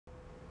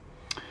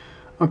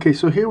Okay,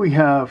 so here we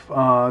have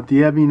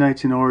the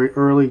Ebionites and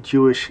early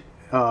Jewish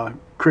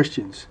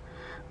Christians.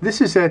 This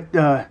is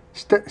at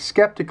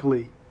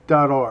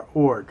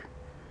skeptically.org,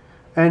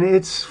 and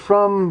it's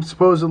from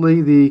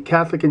supposedly the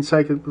Catholic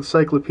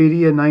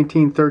Encyclopedia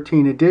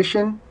 1913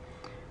 edition,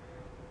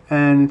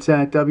 and it's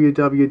at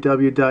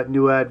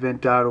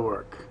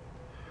www.newadvent.org.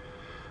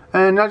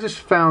 And I just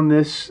found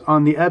this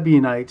on the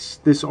Ebionites,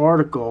 this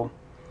article,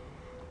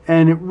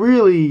 and it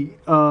really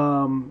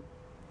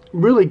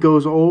really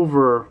goes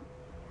over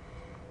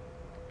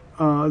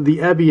the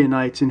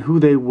Ebionites and who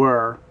they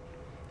were,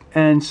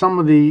 and some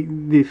of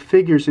the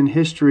figures in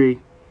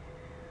history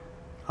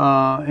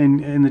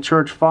and the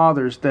church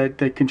fathers that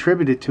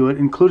contributed to it,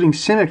 including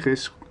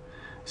Symmachus.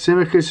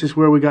 Symmachus is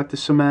where we got the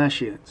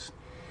Symmachus.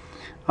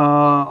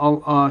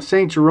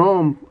 St.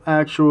 Jerome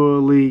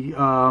actually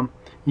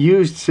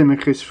used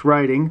Symmachus'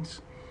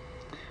 writings.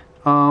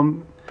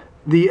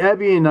 The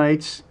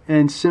Ebionites,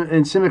 and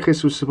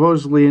Symmachus was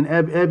supposedly an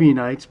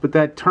Ebionites, but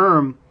that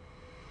term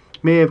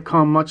may have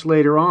come much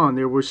later on.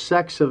 There were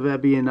sects of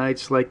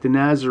Ebionites like the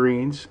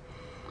Nazarenes,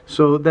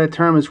 so that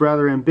term is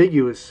rather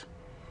ambiguous.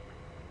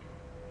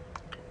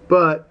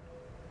 But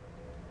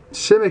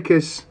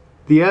Symmachus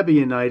the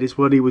Ebionite is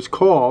what he was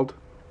called,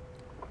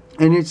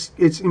 and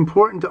it's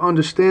important to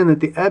understand that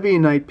the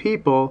Ebionite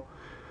people,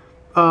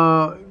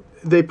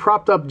 they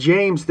propped up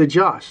James the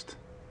Just.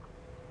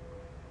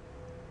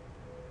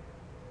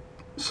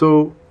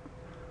 So,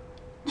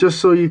 just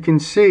so you can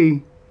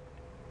see,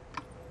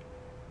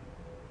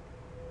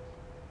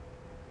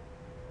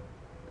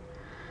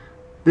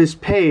 this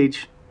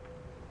page,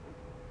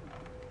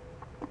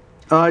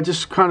 I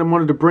just kind of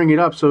wanted to bring it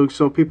up so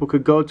people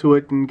could go to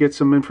it and get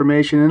some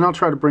information, and I'll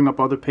try to bring up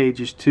other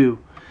pages too.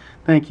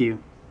 Thank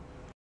you.